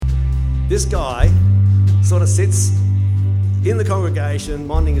This guy sort of sits in the congregation,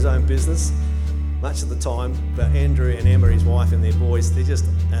 minding his own business much of the time, but Andrew and Emma, his wife, and their boys, they're just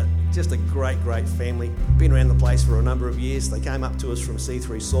a great family. Been around the place for a number of years. They came up to us from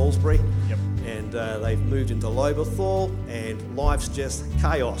C3 Salisbury, and they've moved into Lobethal, and life's just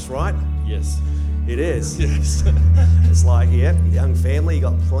chaos, right? Yes. It is. Yes. It's like, young family, you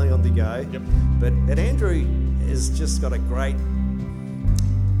got plenty on to go. Yep. But Andrew has just got a great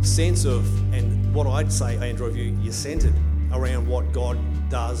sense of, and what I'd say, Andrew, you're centered around what God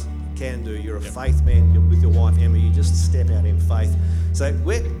does, can do. You're a faith man with your wife, Emma. You just step out in faith. So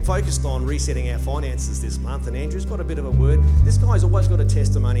we're focused on resetting our finances this month, and Andrew's got a bit of a word. This guy's always got a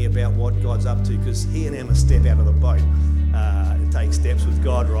testimony about what God's up to, because he and Emma step out of the boat and take steps with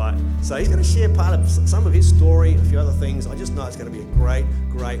God, right? So he's going to share part of some of his story, a few other things. I just know it's going to be a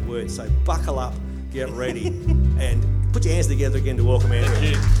great word. So buckle up, get ready, and put your hands together again to welcome Andrew.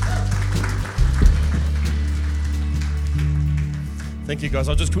 Thank you. Thank you, guys.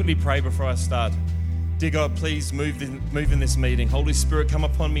 I'll just quickly pray before I start. Dear God, please move in this meeting. Holy Spirit, come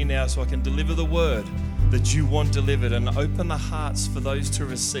upon me now so I can deliver the word that you want delivered, and open the hearts for those to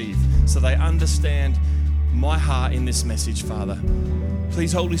receive so they understand my heart in this message, Father.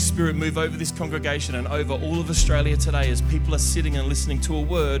 Please, Holy Spirit, move over this congregation and over all of Australia today as people are sitting and listening to a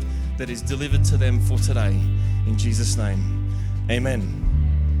word that is delivered to them for today. In Jesus' name,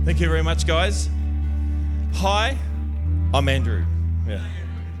 amen. Thank you very much, guys. Hi, I'm Andrew. Yeah.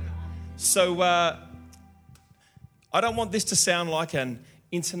 So I don't want this to sound like an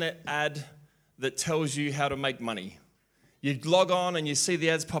internet ad that tells you how to make money. You log on and you see the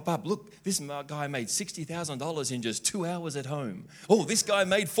ads pop up. Look, this guy made $60,000 in just 2 hours at home. Oh, this guy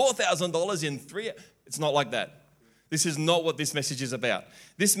made $4,000 in 3 hours. It's not like that. This is not what this message is about.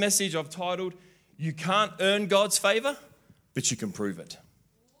 This message I've titled, You Can't Earn God's Favor, but You Can Prove It.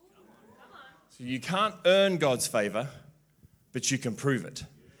 So you can't earn God's favor, but you can prove it.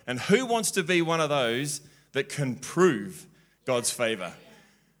 And who wants to be one of those that can prove God's favor?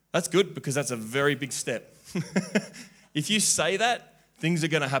 That's good, because that's a very big step. If you say that, things are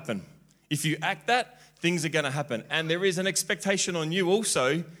going to happen. If you act that, things are going to happen. And there is an expectation on you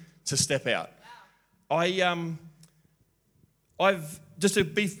also to step out. I've just a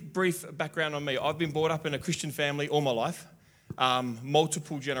brief background on me. I've been brought up in a Christian family all my life.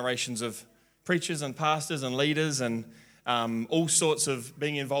 Multiple generations of preachers and pastors and leaders, and all sorts of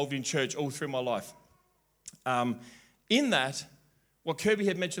being involved in church all through my life. In that, what Kirby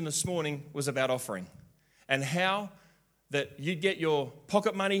had mentioned this morning was about offering, and how that you'd get your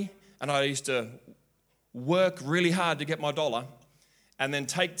pocket money, and I used to work really hard to get my dollar, and then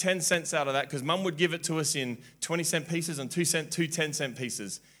take 10 cents out of that, because Mum would give it to us in 20-cent pieces and two 10-cent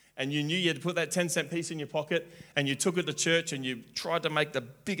pieces. And you knew you had to put that 10-cent piece in your pocket, and you took it to church, and you tried to make the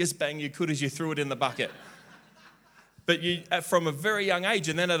biggest bang you could as you threw it in the bucket. But from a very young age,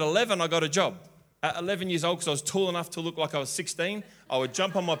 and then at 11, I got a job. At 11 years old, because I was tall enough to look like I was 16, I would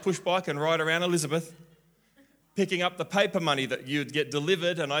jump on my push bike and ride around Elizabeth, picking up the paper money that you'd get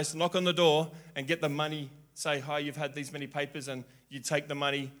delivered, and I used to knock on the door and get the money, say, hi, you've had these many papers, and you'd take the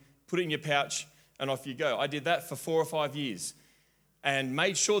money, put it in your pouch, and off you go. I did that for 4 or 5 years, and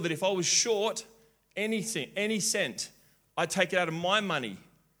made sure that if I was short any cent, I'd take it out of my money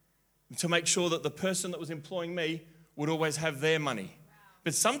to make sure that the person that was employing me would always have their money.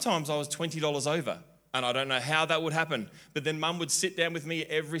 But sometimes I was $20 over, and I don't know how that would happen. But then Mum would sit down with me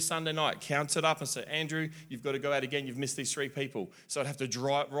every Sunday night, count it up and say, Andrew, you've got to go out again. You've missed these 3 people. So I'd have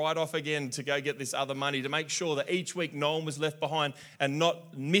to ride off again to go get this other money to make sure that each week no one was left behind and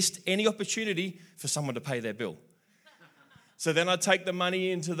not missed any opportunity for someone to pay their bill. So then I'd take the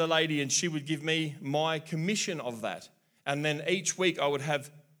money into the lady, and she would give me my commission of that. And then each week I would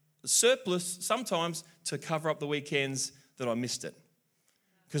have surplus sometimes to cover up the weekends that I missed it.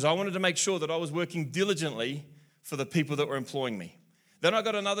 Because I wanted to make sure that I was working diligently for the people that were employing me. Then I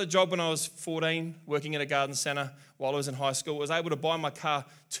got another job when I was 14, working in a garden centre while I was in high school. I was able to buy my car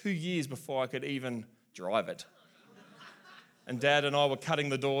 2 years before I could even drive it. And Dad and I were cutting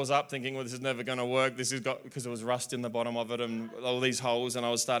the doors up, thinking, well, this is never going to work. Because there was rust in the bottom of it and all these holes, and I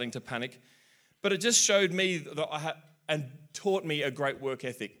was starting to panic. But it just showed me that and taught me a great work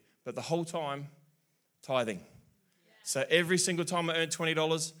ethic. But the whole time, tithing. So every single time I earned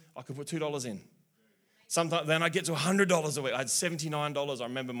 $20, I could put $2 in. Sometimes then I get to $100 a week. I had $79. I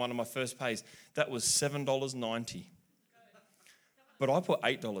remember one of my first pays. That was $7.90. But I put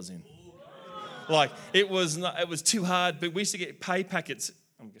 $8 in. Like it was too hard. But we used to get pay packets.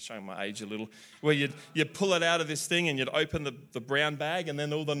 I'm showing my age a little. Where you'd pull it out of this thing and you'd open the brown bag, and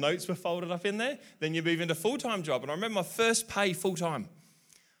then all the notes were folded up in there. Then you move into full-time job. And I remember my first pay full-time.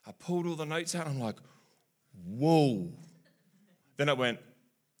 I pulled all the notes out. And I'm like, whoa. Then I went,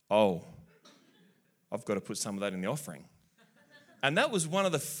 oh, I've got to put some of that in the offering. And that was one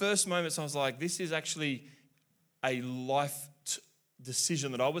of the first moments I was like, this is actually a life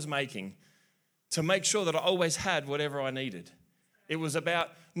decision that I was making to make sure that I always had whatever I needed. It was about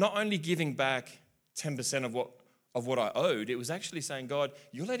not only giving back 10% of what I owed, it was actually saying, God,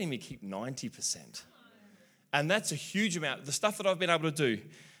 you're letting me keep 90%. And that's a huge amount. The stuff that I've been able to do.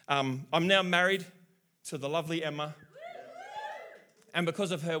 I'm now married to the lovely Emma. And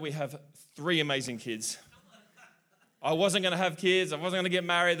because of her, we have 3 amazing kids. I wasn't going to have kids. I wasn't going to get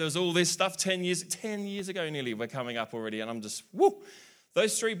married. There was all this stuff 10 years ago nearly. We're coming up already. And I'm just, woo.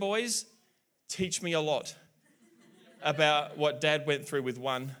 Those 3 boys teach me a lot about what Dad went through with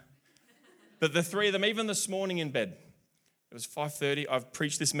one. But the 3 of them, even this morning in bed, it was 5:30. I've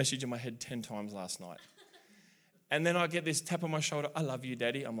preached this message in my head 10 times last night. And then I get this tap on my shoulder. I love you,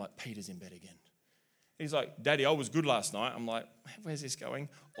 Daddy. I'm like, Peter's in bed again. He's like, Daddy, I was good last night. I'm like, where's this going?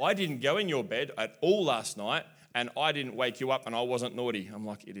 I didn't go in your bed at all last night, and I didn't wake you up, and I wasn't naughty. I'm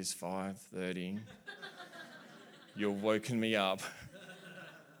like, it is 5:30. You've woken me up,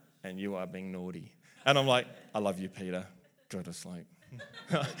 and you are being naughty. And I'm like, I love you, Peter. Go to sleep.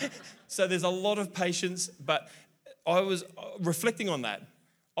 So there's a lot of patience, but I was reflecting on that.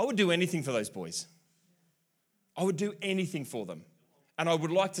 I would do anything for those boys. I would do anything for them. And I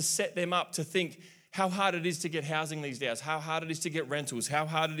would like to set them up to think how hard it is to get housing these days, how hard it is to get rentals, how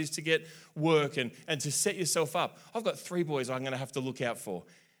hard it is to get work and to set yourself up. I've got 3 boys I'm going to have to look out for.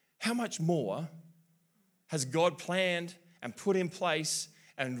 How much more has God planned and put in place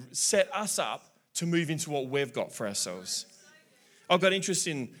and set us up to move into what we've got for ourselves? I've got interest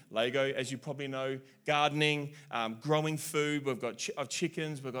in Lego, as you probably know, gardening, growing food. We've got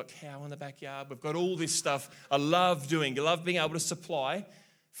chickens, we've got cow in the backyard. We've got all this stuff I love doing. I love being able to supply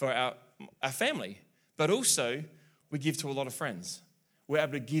for our family. But also, we give to a lot of friends. We're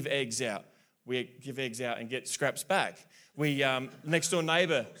able to give eggs out. We give eggs out and get scraps back. We next door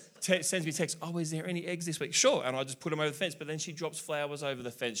neighbour sends me text, oh, is there any eggs this week? Sure, and I just put them over the fence, but then she drops flowers over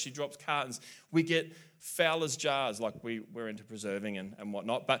the fence. She drops cartons. We get Fowler's jars, like we're into preserving and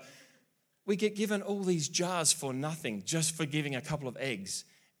whatnot, but we get given all these jars for nothing, just for giving a couple of eggs.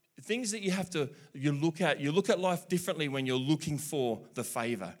 Things that you look at life differently when you're looking for the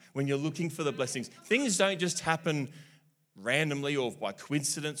favour, when you're looking for the blessings. Things don't just happen randomly or by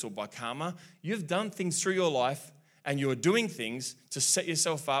coincidence or by karma. You've done things through your life and you're doing things to set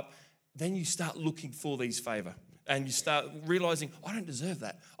yourself up. Then you start looking for these favour and you start realising, I don't deserve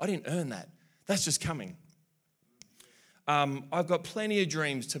that. I didn't earn that. That's just coming. I've got plenty of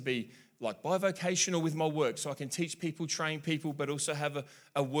dreams to be like bivocational with my work so I can teach people, train people, but also have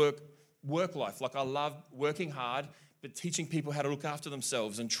a work life. Like I love working hard, but teaching people how to look after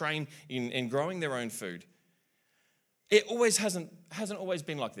themselves and train in growing their own food. It always hasn't always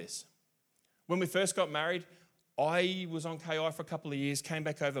been like this. When we first got married, I was on KI for a couple of years, came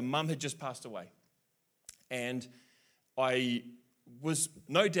back over, Mum had just passed away. And I was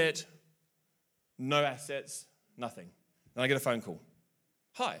no debt, no assets, nothing. Then I get a phone call.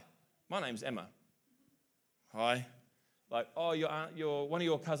 Hi, my name's Emma. Hi. Like, oh, your one of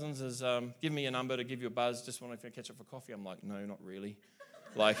your cousins has given me a number to give you a buzz. Just wondering if you catch up for coffee. I'm like, no, not really.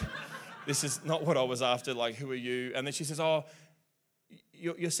 Like, this is not what I was after. Like, who are you? And then she says, oh,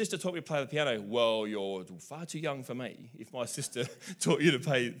 your sister taught me to play the piano. Well, you're far too young for me if my sister taught you to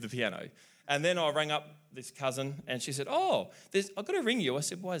play the piano. And then I rang up this cousin and she said, oh, I've got to ring you. I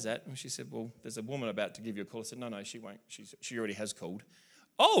said, why is that? And she said, well, there's a woman about to give you a call. I said, no, she won't. She already has called.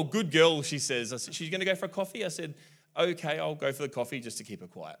 Oh, good girl, she says. I said, she's going to go for a coffee? I said, okay, I'll go for the coffee just to keep her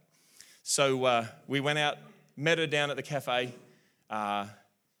quiet. So we went out, met her down at the cafe and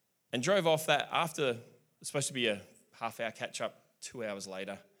drove off that after, it's supposed to be a half-hour catch-up, 2 hours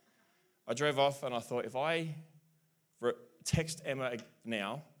later. I drove off and I thought, if I text Emma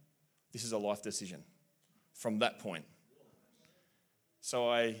now, this is a life decision from that point. So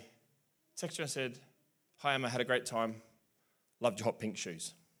I texted her and said, hi Emma, had a great time. Loved your hot pink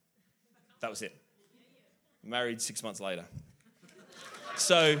shoes. That was it. Married 6 months later.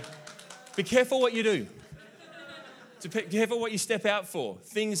 So be careful what you do. Be careful what you step out for.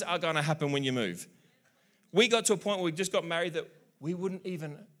 Things are going to happen when you move. We got to a point where we just got married that we wouldn't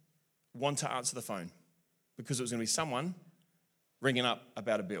even want to answer the phone because it was going to be someone ringing up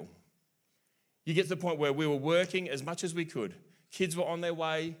about a bill. You get to the point where we were working as much as we could. Kids were on their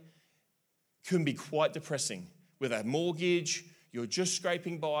way. Can be quite depressing. With a mortgage, you're just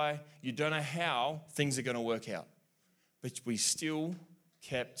scraping by. You don't know how things are going to work out. But we still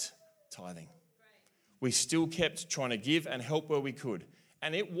kept tithing. We still kept trying to give and help where we could.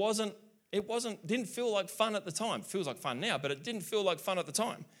 And it didn't feel like fun at the time. It feels like fun now, but it didn't feel like fun at the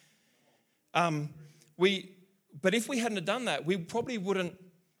time. But if we hadn't have done that, we probably wouldn't,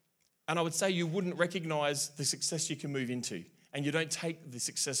 and I would say you wouldn't recognize the success you can move into, and you don't take the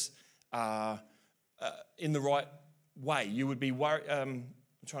success in the right way. You would be worried. I'm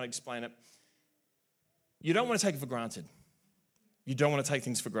trying to explain it. You don't want to take it for granted. You don't want to take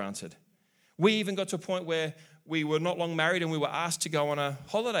things for granted. We even got to a point where we were not long married and we were asked to go on a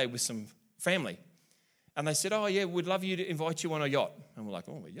holiday with some family. And they said, oh, yeah, we'd love you to invite you on a yacht. And we're like,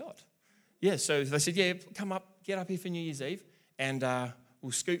 oh, a yacht? Yeah, so they said, yeah, come up, get up here for New Year's Eve, and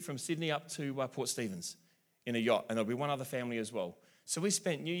we'll scoot from Sydney up to Port Stephens in a yacht. And there'll be one other family as well. So we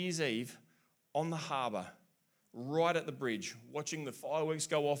spent New Year's Eve on the harbour, right at the bridge, watching the fireworks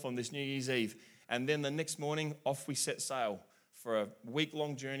go off on this New Year's Eve. And then the next morning, off we set sail for a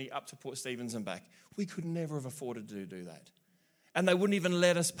week-long journey up to Port Stephens and back. We could never have afforded to do that. And they wouldn't even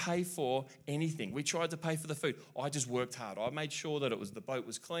let us pay for anything. We tried to pay for the food. I just worked hard. I made sure that the boat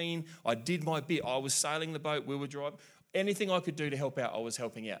was clean. I did my bit. I was sailing the boat. We were driving. Anything I could do to help out, I was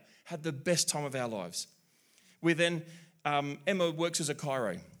helping out. Had the best time of our lives. Emma works as a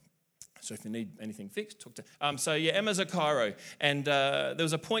chiro. So if you need anything fixed, talk to... Emma's a chiro. And there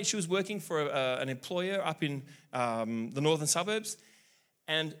was a point she was working for an employer up in the northern suburbs.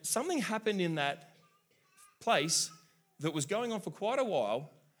 And something happened in that place that was going on for quite a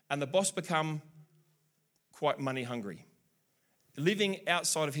while, and the boss became quite money hungry, living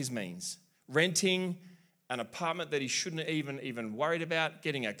outside of his means, renting an apartment that he shouldn't even worried about,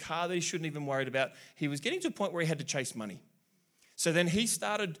 getting a car that he shouldn't even worried about. He was getting to a point where he had to chase money. So then he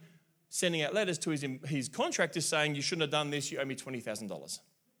started sending out letters to his contractors saying, you shouldn't have done this, you owe me $20,000.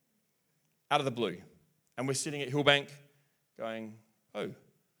 Out of the blue. And we're sitting at Hillbank going, oh,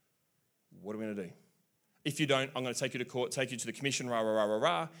 what are we going to do? If you don't, I'm going to take you to court, take you to the commission, rah, rah, rah, rah,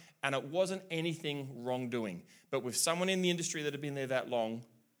 rah. And it wasn't anything wrongdoing. But with someone in the industry that had been there that long,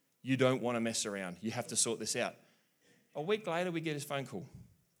 you don't want to mess around. You have to sort this out. A week later, we get his phone call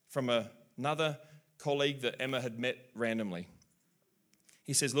from another colleague that Emma had met randomly.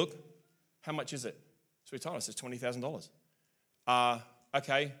 He says, look, how much is it? So he told us it's $20,000.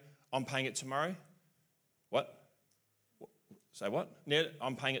 Okay, I'm paying it tomorrow. What? Say what? Yeah,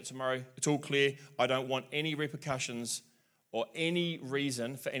 I'm paying it tomorrow. It's all clear. I don't want any repercussions or any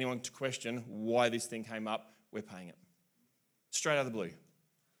reason for anyone to question why this thing came up. We're paying it. Straight out of the blue.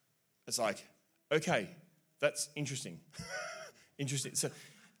 It's like, okay, that's interesting. Interesting. So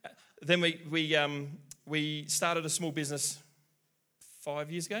then we started a small business 5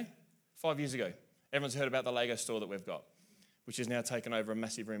 years ago. 5 years ago. Everyone's heard about the Lego store that we've got, which has now taken over a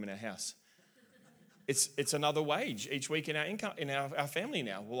massive room in our house. It's another wage each week in our income in our family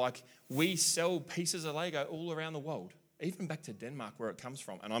now. We sell pieces of Lego all around the world, even back to Denmark where it comes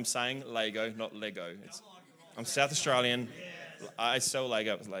from. And I'm saying Lego, not Lego. I'm South Australian. I sell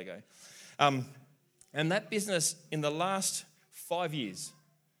Lego. It was Lego. And that business in the last 5 years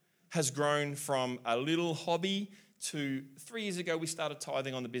has grown from a little hobby to 3 years ago we started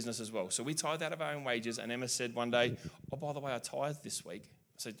tithing on the business as well. So we tithe out of our own wages. And Emma said one day, oh, by the way, I tithed this week.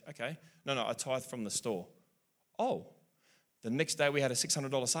 I said, okay. No, I tithe from the store. Oh, the next day we had a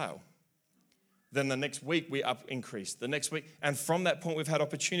 $600 sale. Then the next week we increased. The next week, and from that point we've had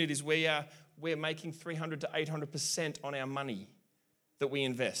opportunities where we're making 300 to 800% on our money that we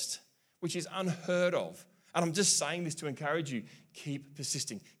invest, which is unheard of. And I'm just saying this to encourage you. Keep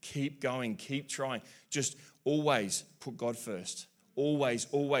persisting. Keep going. Keep trying. Just always put God first. Always,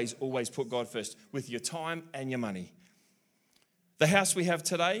 always, always put God first with your time and your money. The house we have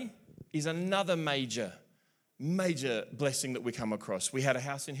today is another major blessing that we come across. We had a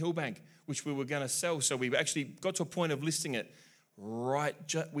house in Hillbank, which we were going to sell. So we actually got to a point of listing it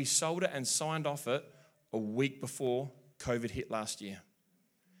we sold it and signed off it a week before COVID hit last year.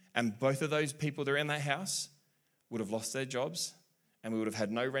 And both of those people that are in that house would have lost their jobs and we would have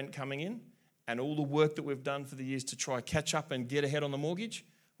had no rent coming in. And all the work that we've done for the years to try catch up and get ahead on the mortgage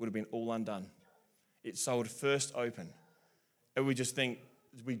would have been all undone. It sold first open. And we just think,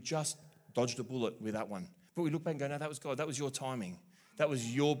 we just dodged a bullet with that one. But we look back and go, no, that was God. That was your timing. That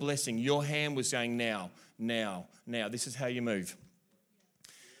was your blessing. Your hand was saying, now. This is how you move.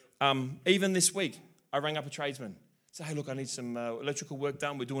 Even this week, I rang up a tradesman. Said, hey, look, I need some electrical work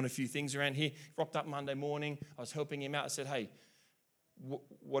done. We're doing a few things around here. Rocked up Monday morning. I was helping him out. I said, hey,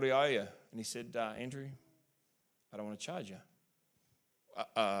 what do I owe you? And he said, Andrew, I don't want to charge you.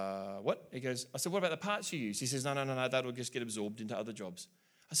 What? He goes, I said, what about the parts you use? He says, no, that'll just get absorbed into other jobs.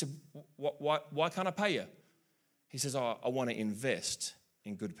 I said, why can't I pay you? He says, I want to invest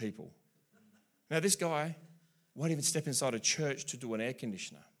in good people. Now, this guy won't even step inside a church to do an air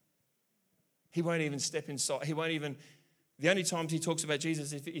conditioner. He won't even step inside. The only times he talks about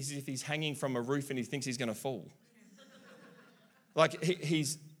Jesus is if he's hanging from a roof and he thinks he's going to fall. Like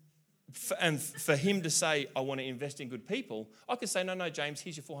and for him to say, I want to invest in good people, I could say, no, James,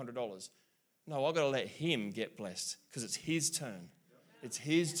 here's your $400. No, I've got to let him get blessed because it's his turn. It's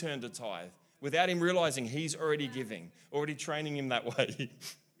his turn to tithe. Without him realizing he's already giving, already training him that way.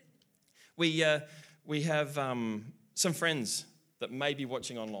 We have some friends that may be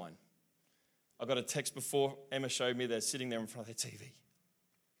watching online. I got a text before Emma showed me they're sitting there in front of their TV.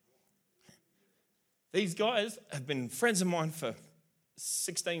 These guys have been friends of mine for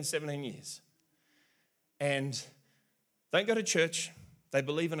 16, 17 years. And they don't go to church. They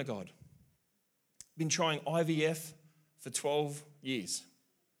believe in a God. Been trying IVF for 12 years.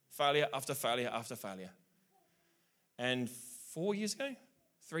 Failure after failure after failure. And 3 years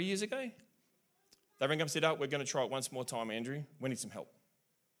ago, they rang up and said, we're going to try it once more time, Andrew. We need some help.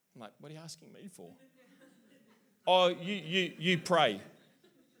 I'm like, what are you asking me for? Oh, you pray.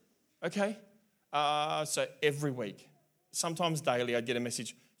 Okay. So every week, sometimes daily, I'd get a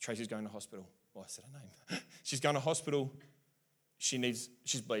message, Tracy's going to hospital. Well, I said her name. She's going to hospital. She's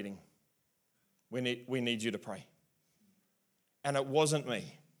bleeding. We need you to pray. And it wasn't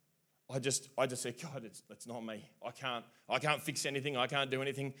me. I just said, God, it's not me. I can't fix anything. I can't do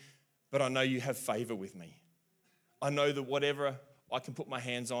anything. But I know you have favor with me. I know that whatever I can put my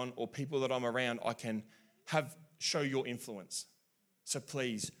hands on or people that I'm around, I can show your influence. So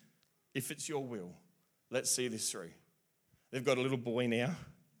please, if it's your will, let's see this through. They've got a little boy now.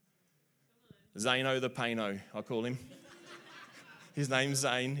 Zano the Paino, I call him. His name's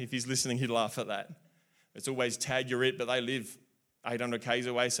Zane. If he's listening, he'd laugh at that. It's always tag, you're it, but they live 800 k's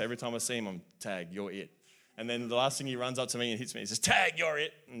away, so every time I see him, I'm tag, you're it. And then the last thing he runs up to me and hits me, he says, tag, you're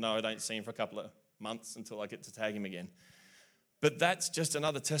it. No, I don't see him for a couple of months until I get to tag him again. But that's just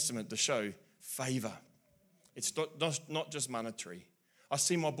another testament to show favor. It's not just monetary. I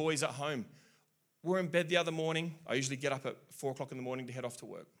see my boys at home. We're in bed the other morning. I usually get up at 4 o'clock in the morning to head off to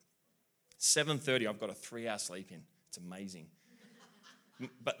work. 7:30, I've got a 3-hour sleep in. It's amazing.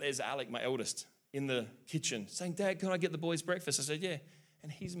 But there's Alec, my eldest, in the kitchen saying, Dad, can I get the boys breakfast? I said, yeah.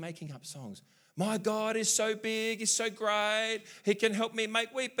 And he's making up songs. My God is so big, he's so great. He can help me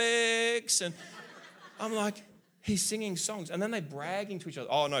make Weet-Bix. And I'm like, he's singing songs. And then they're bragging to each other.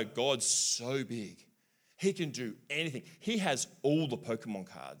 Oh no, God's so big. He can do anything. He has all the Pokemon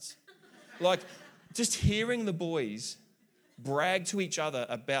cards. Like, just hearing the boys brag to each other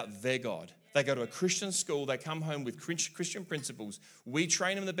about their God. They go to a Christian school. They come home with Christian principles. We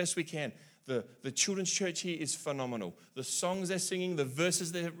train them the best we can. The children's church here is phenomenal. The songs they're singing, the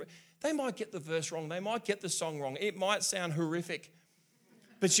verses they might get the verse wrong. They might get the song wrong. It might sound horrific.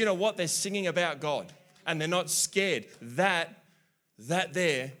 But you know what? They're singing about God. And they're not scared. That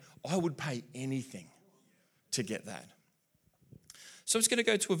there, I would pay anything to get that. So I'm just going to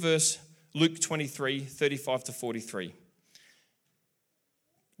go to a verse, Luke 23, 35 to 43.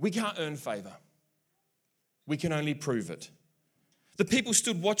 We can't earn favor. We can only prove it. The people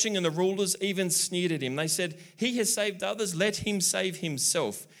stood watching and the rulers even sneered at him. They said, he has saved others, let him save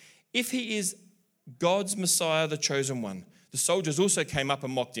himself. If he is God's Messiah, the chosen one. The soldiers also came up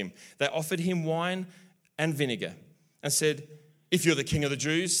and mocked him. They offered him wine and vinegar and said, if you're the king of the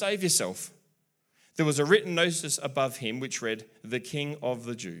Jews, save yourself. There was a written notice above him which read, the King of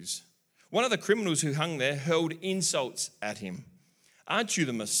the Jews. One of the criminals who hung there hurled insults at him. Aren't you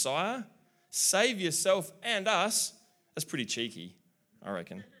the Messiah? Save yourself and us. That's pretty cheeky, I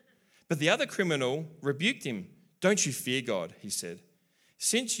reckon. But the other criminal rebuked him. Don't you fear God, he said.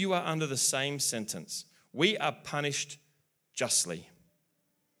 Since you are under the same sentence, we are punished justly,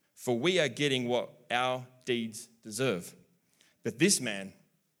 for we are getting what our deeds deserve. But this man,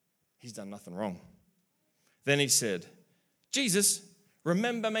 he's done nothing wrong. Then he said, Jesus,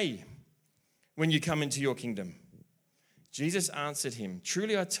 remember me when you come into your kingdom. Jesus answered him,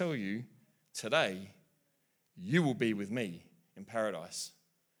 truly I tell you, today you will be with me in paradise.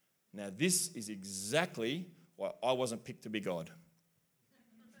 Now this is exactly why I wasn't picked to be God.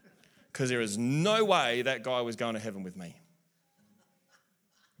 Because there is no way that guy was going to heaven with me.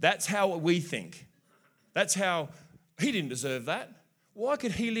 That's how we think. That's how he didn't deserve that. Why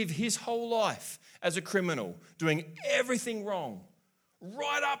could he live his whole life as a criminal, doing everything wrong,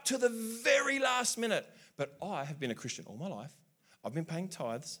 right up to the very last minute? But I have been a Christian all my life. I've been paying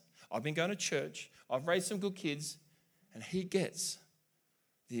tithes. I've been going to church. I've raised some good kids. And he gets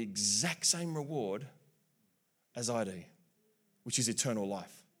the exact same reward as I do, which is eternal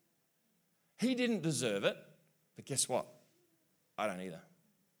life. He didn't deserve it, but guess what? I don't either.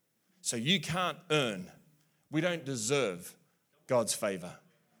 So you can't earn We don't deserve God's favor.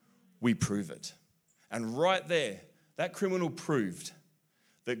 We prove it. And right there, that criminal proved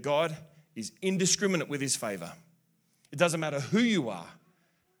that God is indiscriminate with his favor. It doesn't matter who you are.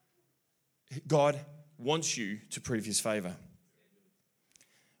 God wants you to prove his favor.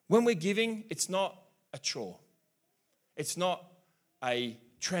 When we're giving, it's not a chore. It's not a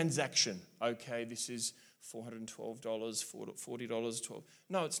transaction. Okay, this is $412, $40, $12.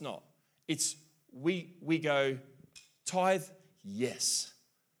 No, it's not. It's we go, tithe, yes.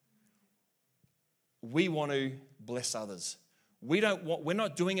 We want to bless others. We're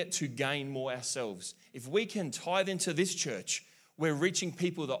not doing it to gain more ourselves. If we can tithe into this church, we're reaching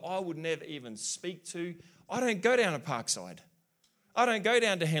people that I would never even speak to. I don't go down to Parkside. I don't go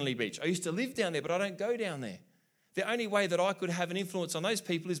down to Henley Beach. I used to live down there, but I don't go down there. The only way that I could have an influence on those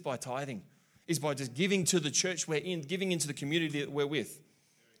people is by tithing, is by just giving to the church we're in, giving into the community that we're with.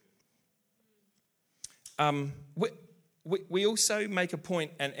 We also make a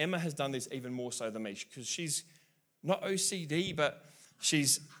point, and Emma has done this even more so than me, because she's not OCD, but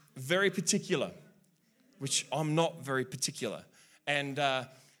she's very particular, which I'm not very particular. And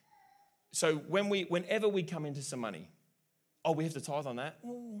so whenever we come into some money, we have to tithe on that.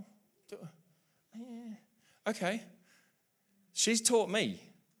 Oh, yeah. Okay. She's taught me.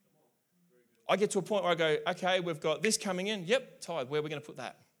 I get to a point where I go, okay, we've got this coming in. Yep, tithe. Where are we going to put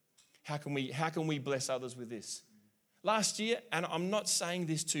that? How can we bless others with this? Last year, and I'm not saying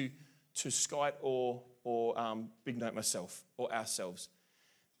this to skite or big note myself or ourselves,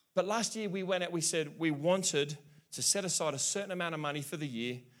 but last year we said we wanted to set aside a certain amount of money for the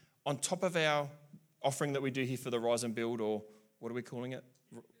year on top of our offering that we do here for the Rise and Build, or what are we calling it?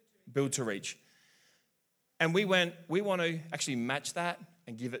 Build to Reach. And we want to actually match that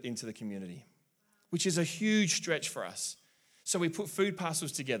and give it into the community, which is a huge stretch for us. So we put food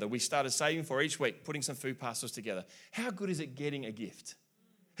parcels together. We started saving for each week, putting some food parcels together. How good is it getting a gift?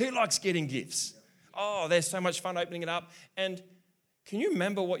 Who likes getting gifts? Oh, there's so much fun opening it up. And can you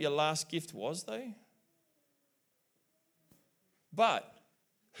remember what your last gift was, though? But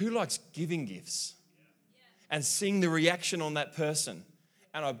who likes giving gifts and seeing the reaction on that person?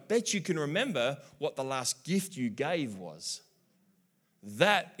 And I bet you can remember what the last gift you gave was.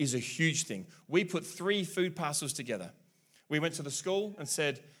 That is a huge thing. We put 3 food parcels together. We went to the school and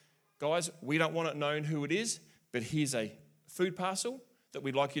said, guys, we don't want it known who it is, but here's a food parcel that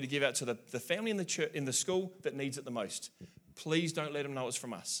we'd like you to give out to the family in the church, in the school that needs it the most. Please don't let them know it's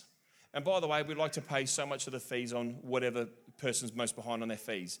from us. And by the way, we'd like to pay so much of the fees on whatever person's most behind on their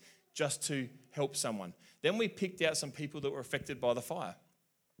fees, just to help someone. Then we picked out some people that were affected by the fire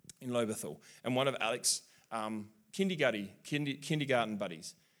in Lobethal, and one of Alex's kindergarten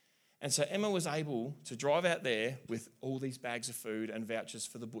buddies. And so Emma was able to drive out there with all these bags of food and vouchers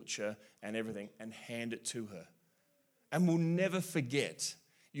for the butcher and everything and hand it to her. And we'll never forget,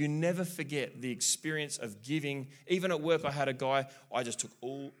 you never forget the experience of giving. Even at work, I had a guy, I just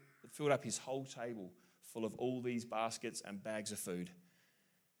filled up his whole table full of all these baskets and bags of food.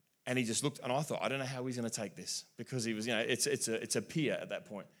 And he just looked, and I thought, I don't know how he's going to take this, because he was, it's a peer at that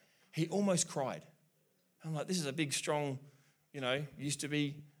point. He almost cried. I'm like, this is a big, strong, used to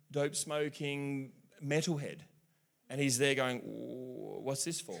be dope smoking metalhead. And he's there going, what's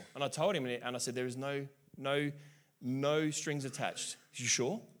this for? And I told him, and I said, there is no strings attached. You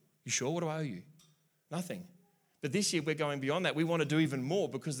sure? You sure? What do I owe you? Nothing. But this year we're going beyond that. We want to do even more,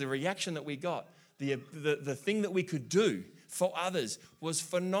 because the reaction that we got, the thing that we could do for others was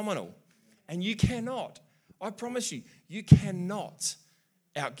phenomenal. And you cannot, I promise you, you cannot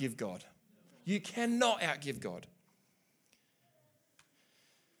outgive God. You cannot outgive God.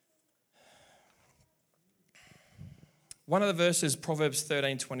 One of the verses, Proverbs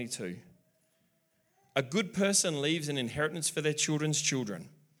 13:22. A good person leaves an inheritance for their children's children.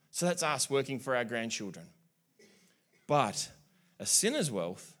 So that's us working for our grandchildren. But a sinner's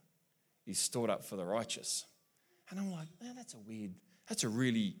wealth is stored up for the righteous. And I'm like, man, that's a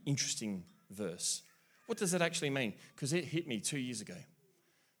really interesting verse. What does that actually mean? Because it hit me 2 years ago,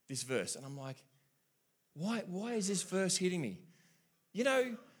 this verse. And I'm like, why is this verse hitting me?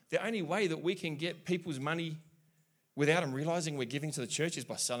 The only way that we can get people's money without them realizing we're giving to the church is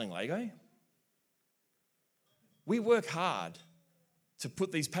by selling Lego. We work hard to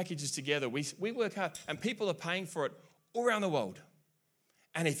put these packages together. We work hard, and people are paying for it all around the world.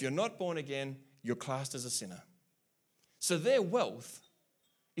 And if you're not born again, you're classed as a sinner. So their wealth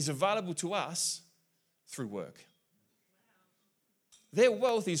is available to us through work. Their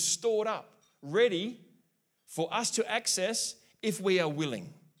wealth is stored up, ready for us to access if we are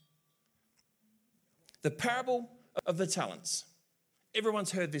willing. The parable of the talents.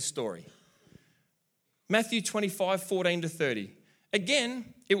 Everyone's heard this story. Matthew 25:14-30.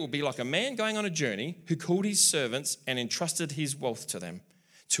 Again, it will be like a man going on a journey who called his servants and entrusted his wealth to them.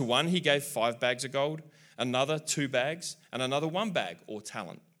 To one he gave 5 bags of gold, another 2 bags, and another 1 bag or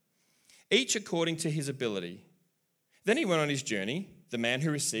talent, each according to his ability. Then he went on his journey. The man who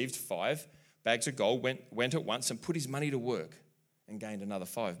received 5 bags of gold went at once and put his money to work and gained another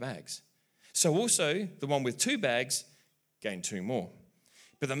 5 bags. So also the one with 2 bags gained 2 more.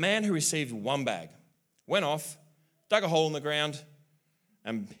 But the man who received 1 bag went off, dug a hole in the ground,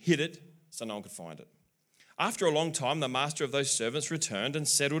 and hid it so no one could find it. After a long time, the master of those servants returned and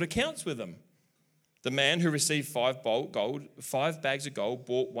settled accounts with them. The man who received 5 bags of gold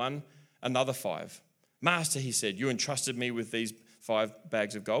brought another 5. Master, he said, you entrusted me with these 5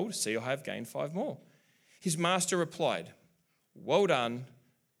 bags of gold. See, I have gained 5 more. His master replied, well done,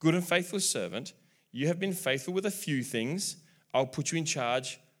 good and faithful servant. You have been faithful with a few things. I'll put you in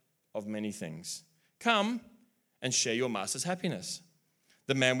charge of many things. Come and share your master's happiness.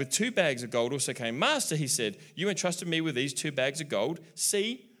 The man with 2 bags of gold also came. Master, he said, you entrusted me with these 2 bags of gold.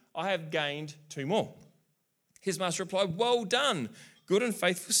 See, I have gained 2 more. His master replied, well done, good and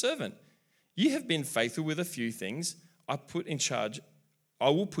faithful servant. You have been faithful with a few things. I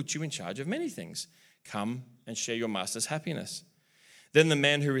will put you in charge of many things. Come and share your master's happiness. Then the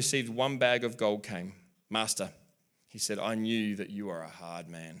man who received 1 bag of gold came. Master, he said, I knew that you are a hard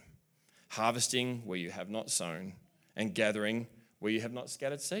man, harvesting where you have not sown and gathering where you have not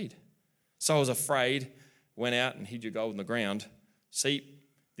scattered seed. So I was afraid, went out and hid your gold in the ground. See,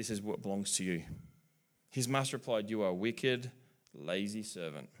 this is what belongs to you. His master replied, you are a wicked, lazy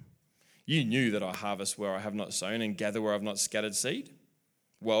servant. You knew that I harvest where I have not sown and gather where I have not scattered seed.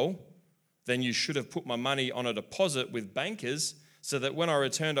 Well, then you should have put my money on a deposit with bankers so that when I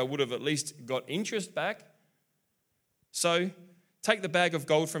returned, I would have at least got interest back. So take the bag of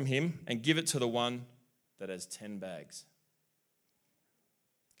gold from him and give it to the one that has 10 bags.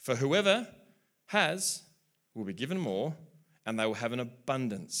 For whoever has will be given more, and they will have an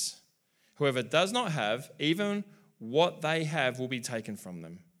abundance. Whoever does not have, even what they have will be taken from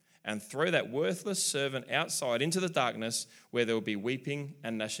them. And throw that worthless servant outside into the darkness where there will be weeping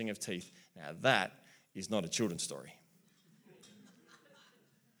and gnashing of teeth. Now that is not a children's story.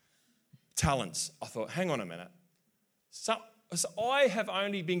 Talents. I thought, hang on a minute. So I have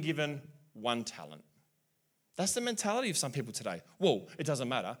only been given 1 talent. That's the mentality of some people today. Well, it doesn't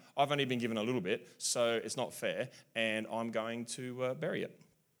matter. I've only been given a little bit, so it's not fair, and I'm going to bury it.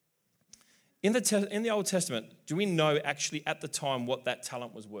 In the Old Testament, do we know actually at the time what that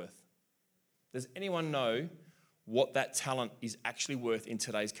talent was worth? Does anyone know what that talent is actually worth in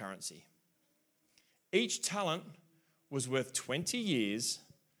today's currency? Each talent was worth 20 years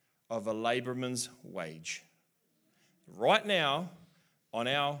of a labourman's wage. Right now, on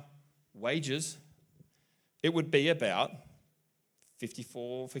our wages, it would be about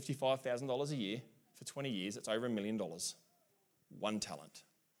 $55,000 a year. For 20 years, it's over $1 million. 1 talent.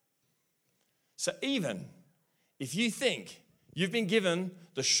 So even if you think you've been given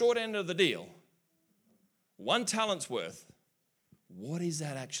the short end of the deal, 1 talent's worth, what is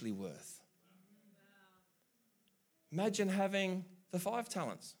that actually worth? Imagine having the 5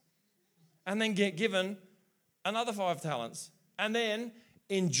 talents and then get given another 5 talents and then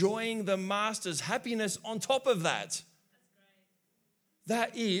enjoying the master's happiness on top of that.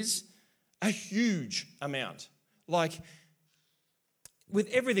 That is a huge amount. Like with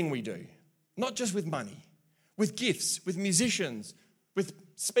everything we do, not just with money, with gifts, with musicians, with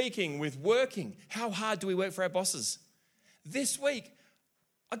speaking, with working. How hard do we work for our bosses? This week,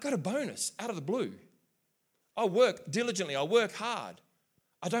 I got a bonus out of the blue. I work diligently. I work hard.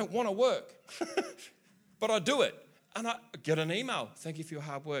 I don't want to work, but I do it. And I get an email. Thank you for your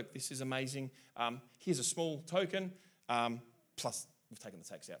hard work. This is amazing. Here's a small token. Plus, we've taken the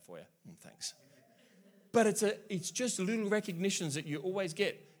tax out for you. Thanks. But it's just little recognitions that you always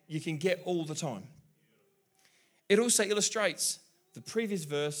get. You can get all the time. It also illustrates the previous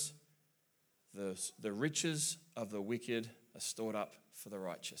verse, the riches of the wicked are stored up for the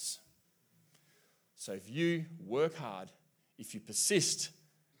righteous. So if you work hard, if you persist,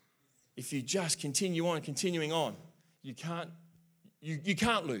 if you just continuing on, you can't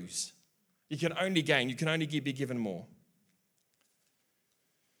lose. You can only gain. You can only be given more.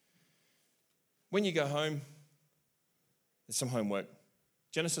 When you go home, there's some homework.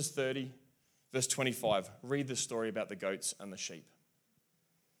 Genesis 30, verse 25. Read the story about the goats and the sheep.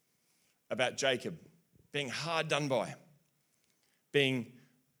 About Jacob being hard done by. Being,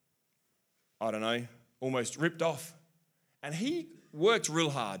 almost ripped off. And he worked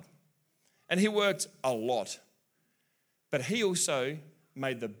real hard. And he worked a lot. But he also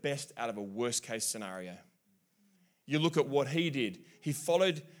made the best out of a worst case scenario. You look at what he did. He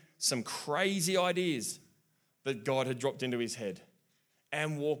followed some crazy ideas that God had dropped into his head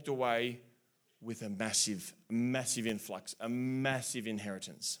and walked away with a massive, massive influx, a massive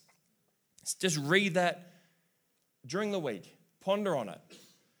inheritance. Just read that during the week. Ponder on it.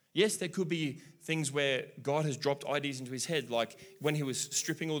 Yes, there could be things where God has dropped ideas into his head, like when he was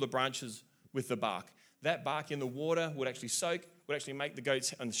stripping all the branches with the bark. That bark in the water would actually soak, would actually make the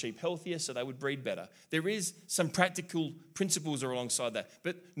goats and the sheep healthier so they would breed better. There is some practical principles alongside that.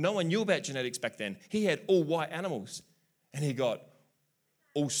 But no one knew about genetics back then. He had all white animals and he got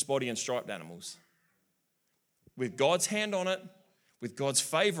all spotty and striped animals. With God's hand on it, with God's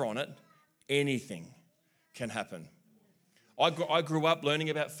favor on it, anything can happen. I grew up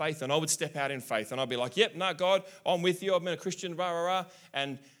learning about faith, and I would step out in faith and I'd be like, yep, no, God, I'm with you. I've been a Christian, rah, rah, rah.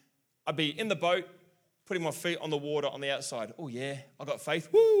 And I'd be in the boat, putting my feet on the water on the outside. Oh, yeah, I got faith.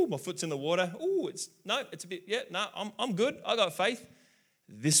 Woo, my foot's in the water. Oh, it's a bit, yeah, no, I'm good. I got faith.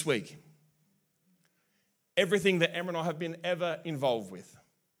 This week, everything that Emma and I have been ever involved with,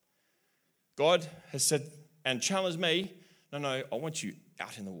 God has said and challenged me, no, I want you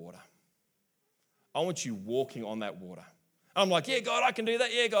out in the water. I want you walking on that water. I'm like, yeah, God, I can do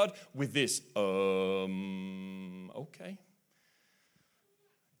that. Yeah, God, with this. Okay.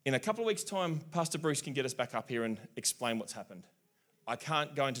 In a couple of weeks' time, Pastor Bruce can get us back up here and explain what's happened. I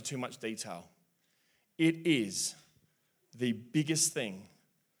can't go into too much detail. It is the biggest thing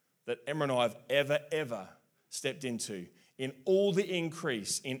that Emma and I have ever stepped into. In all the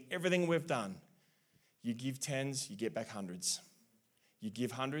increase, in everything we've done, you give tens, you get back hundreds. You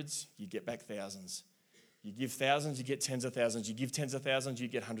give hundreds, you get back thousands. You give thousands, you get tens of thousands. You give tens of thousands, you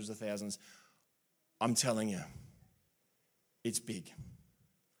get hundreds of thousands. I'm telling you, it's big.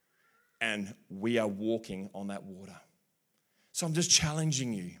 And we are walking on that water. So I'm just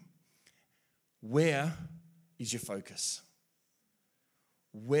challenging you. Where is your focus?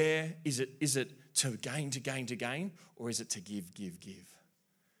 Where is it? Is it to gain? Or is it to give?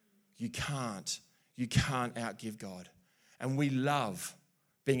 You can't outgive God. And we love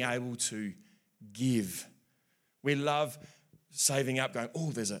being able to give. We love saving up, going,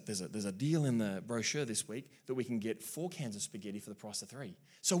 oh, there's a deal in the brochure this week that we can get 4 cans of spaghetti for the price of 3.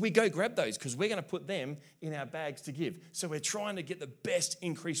 So we go grab those because we're going to put them in our bags to give. So we're trying to get the best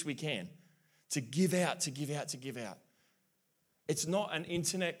increase we can to give out. It's not an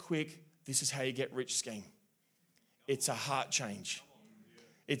internet quick, this is how you get rich scheme. It's a heart change.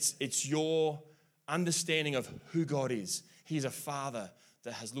 It's your understanding of who God is. He's a father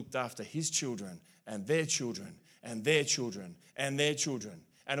that has looked after his children and their children and their children and their children.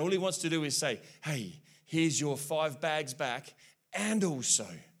 And all he wants to do is say, hey, here's your 5 bags back, and also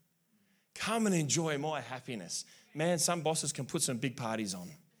come and enjoy my happiness. Man, some bosses can put some big parties on.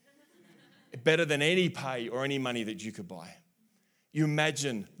 Better than any pay or any money that you could buy. You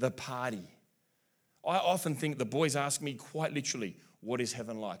imagine the party. I often think the boys ask me quite literally, what is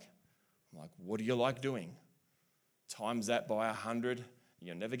heaven like? I'm like, what do you like doing? Times that by 100,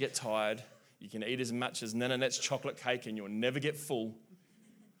 you'll never get tired. You can eat as much as Nanette's chocolate cake and you'll never get full.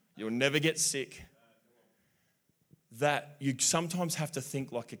 You'll never get sick. That you sometimes have to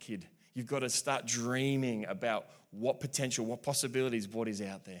think like a kid. You've got to start dreaming about what potential, what possibilities, what is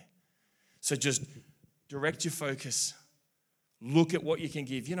out there. So just direct your focus. Look at what you can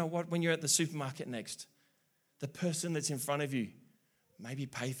give. You know what? When you're at the supermarket next, the person that's in front of you, maybe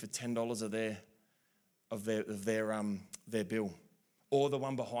pay for $10 of their bill, or the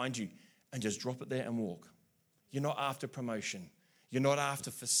one behind you, and just drop it there and walk. You're not after promotion. You're not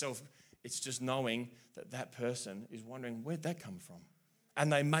after for self. It's just knowing that person is wondering, where'd that come from?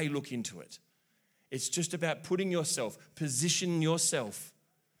 And they may look into it. It's just about position yourself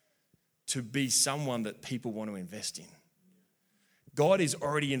to be someone that people want to invest in. God is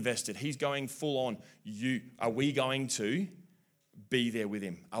already invested. He's going full on. Are we going to be there with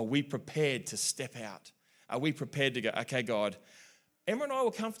him? Are we prepared to step out? Are we prepared to go, okay, God, Emma and I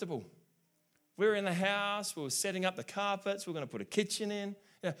were comfortable. We were in the house. We were setting up the carpets. We're going to put a kitchen in.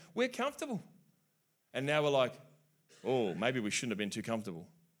 Yeah, we're comfortable. And now we're like, oh, maybe we shouldn't have been too comfortable.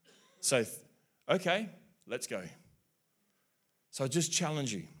 So, okay, let's go. So I just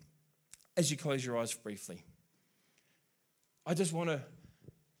challenge you as you close your eyes briefly. I don't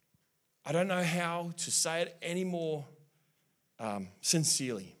know how to say it any more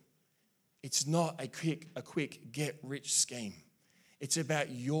sincerely. It's not a quick get-rich scheme. It's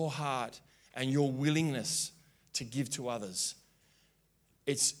about your heart and your willingness to give to others.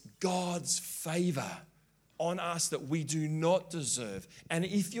 It's God's favor on us that we do not deserve. And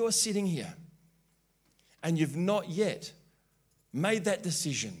if you're sitting here and you've not yet made that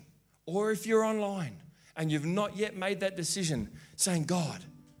decision, or if you're online and you've not yet made that decision, saying, God,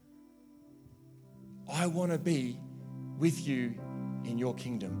 I want to be with you in your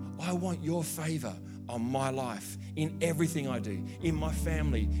kingdom. I want your favor on my life, in everything I do, in my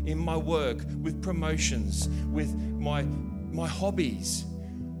family, in my work, with promotions, with my hobbies,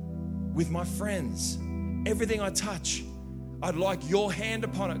 with my friends, everything I touch. I'd like your hand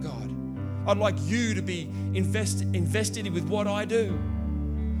upon it, God. I'd like you to be invested with what I do.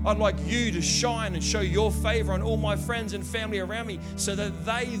 I'd like you to shine and show your favor on all my friends and family around me, so that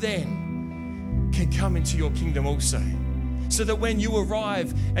they then can come into your kingdom also. So that when you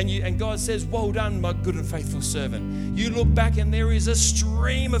arrive and God says, well done, my good and faithful servant, you look back and there is a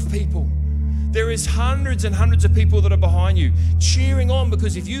stream of people. There is hundreds and hundreds of people that are behind you cheering on,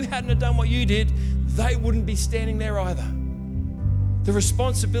 because if you hadn't have done what you did, they wouldn't be standing there either. The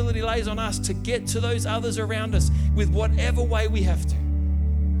responsibility lays on us to get to those others around us with whatever way we have to.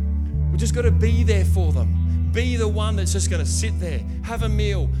 We just got to be there for them. Be the one that's just going to sit there, have a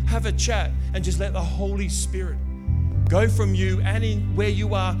meal, have a chat, and just let the Holy Spirit go from you and in where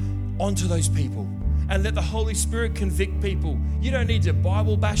you are onto those people. And let the Holy Spirit convict people. You don't need to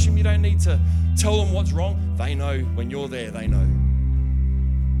Bible bash them. You don't need to tell them what's wrong. They know when you're there, they know.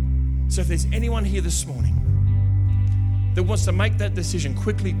 So if there's anyone here this morning that wants to make that decision,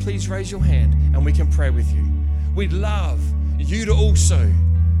 quickly, please raise your hand and we can pray with you. We'd love you to also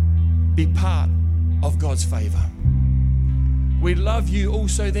be part of God's favor. We'd love you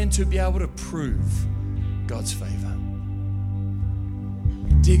also then to be able to prove God's favor.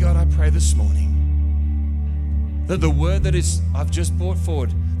 Dear God, I pray this morning that the word I've just brought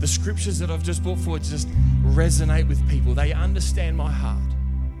forward, the scriptures that I've just brought forward, just resonate with people. They understand my heart.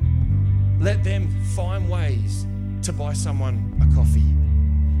 Let them find ways to buy someone a coffee.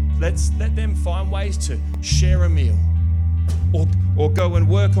 Let them find ways to share a meal, or go and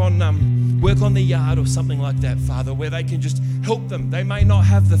work on the yard or something like that, Father, where they can just help them. They may not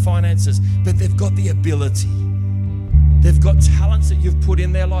have the finances, but they've got the ability. They've got talents that you've put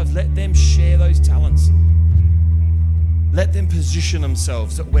in their lives. Let them share those talents. Let them position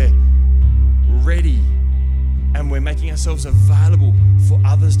themselves that we're ready and we're making ourselves available for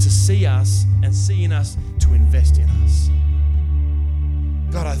others to see us and see in us to invest in us.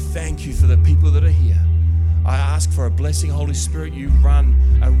 God, I thank you for the people that are here. I ask for a blessing, Holy Spirit, you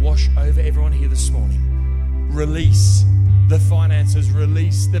run and wash over everyone here this morning. Release the finances,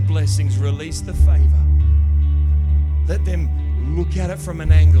 release the blessings, release the favor. Let them look at it from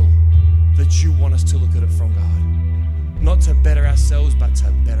an angle that you want us to look at it from, God. Not to better ourselves, but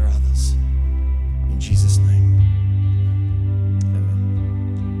to better others. In Jesus' name.